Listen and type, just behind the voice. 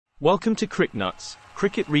Welcome to CricNuts,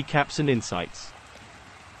 cricket recaps and insights.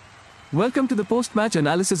 Welcome to the post-match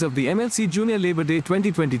analysis of the MLC Junior Labor Day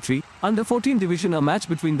 2023 Under-14 Division, a match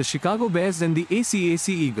between the Chicago Bears and the ACAC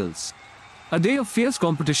Eagles. A day of fierce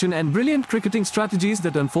competition and brilliant cricketing strategies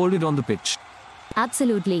that unfolded on the pitch.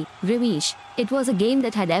 Absolutely, Ravish. It was a game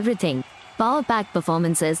that had everything. Power-packed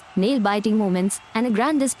performances, nail-biting moments, and a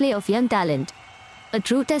grand display of young talent. A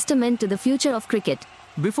true testament to the future of cricket.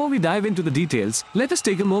 Before we dive into the details, let us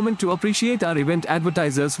take a moment to appreciate our event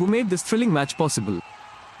advertisers who made this thrilling match possible.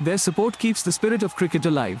 Their support keeps the spirit of cricket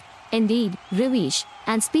alive. Indeed, Ravish.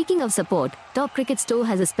 And speaking of support, Top Cricket Store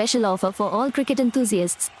has a special offer for all cricket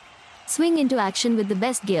enthusiasts. Swing into action with the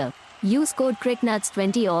best gear. Use code CricNuts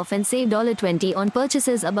 20 off and save $20 on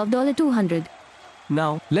purchases above $200.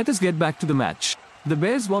 Now, let us get back to the match. The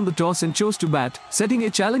Bears won the toss and chose to bat, setting a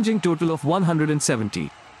challenging total of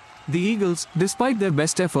 170. The Eagles, despite their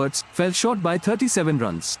best efforts, fell short by 37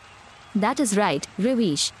 runs. That is right,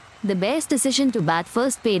 Ravish. The Bears' decision to bat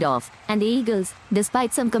first paid off, and the Eagles,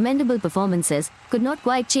 despite some commendable performances, could not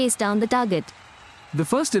quite chase down the target. The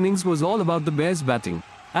first innings was all about the Bears' batting.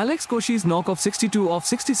 Alex Koshy's knock of 62 off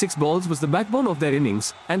 66 balls was the backbone of their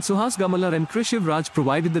innings, and Suhas Gamalar and Krishiv Raj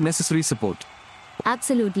provided the necessary support.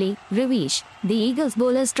 Absolutely, Ravish. The Eagles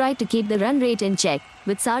bowlers tried to keep the run rate in check,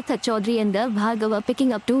 with Sarthak Chaudhary and Garv Bhargava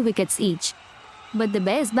picking up 2 wickets each. But the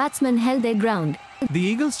Bears batsmen held their ground. The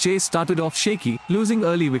Eagles' chase started off shaky, losing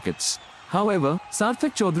early wickets. However,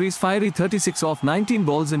 Sarthak Chaudhary's fiery 36 off 19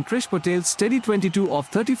 balls and Krish Patel's steady 22 off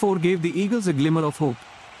 34 gave the Eagles a glimmer of hope.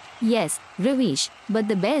 Yes, Ravish, but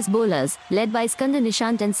the Bears bowlers, led by Skandar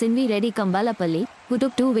Nishant and Sinvi Reddy Kambalapalli, who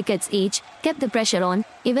took 2 wickets each, kept the pressure on,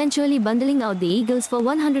 eventually bundling out the Eagles for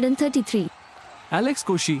 133. Alex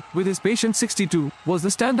Koshy, with his patient 62, was the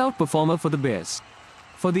standout performer for the Bears.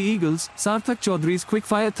 For the Eagles, Sarthak Chaudhary's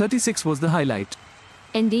quick-fire 36 was the highlight.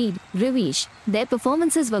 Indeed, Ravish, their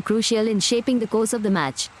performances were crucial in shaping the course of the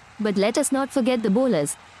match. But let us not forget the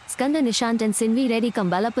bowlers. Skandar Nishant and Sinvi Reddy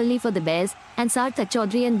Kambalapalli for the Bears, and Sarthak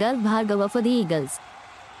Chaudhary and Garv Bhargava for the Eagles.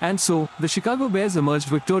 And so, the Chicago Bears emerged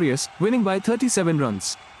victorious, winning by 37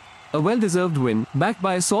 runs. A well-deserved win, backed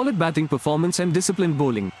by a solid batting performance and disciplined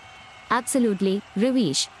bowling. Absolutely,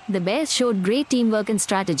 Ravish. The Bears showed great teamwork and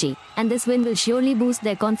strategy, and this win will surely boost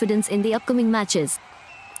their confidence in the upcoming matches.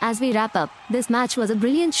 As we wrap up, this match was a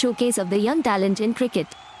brilliant showcase of the young talent in cricket.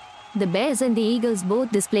 The Bears and the Eagles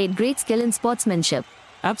both displayed great skill and sportsmanship.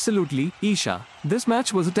 Absolutely, Isha. This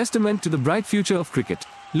match was a testament to the bright future of cricket.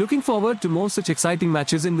 Looking forward to more such exciting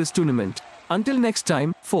matches in this tournament. Until next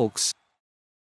time, folks.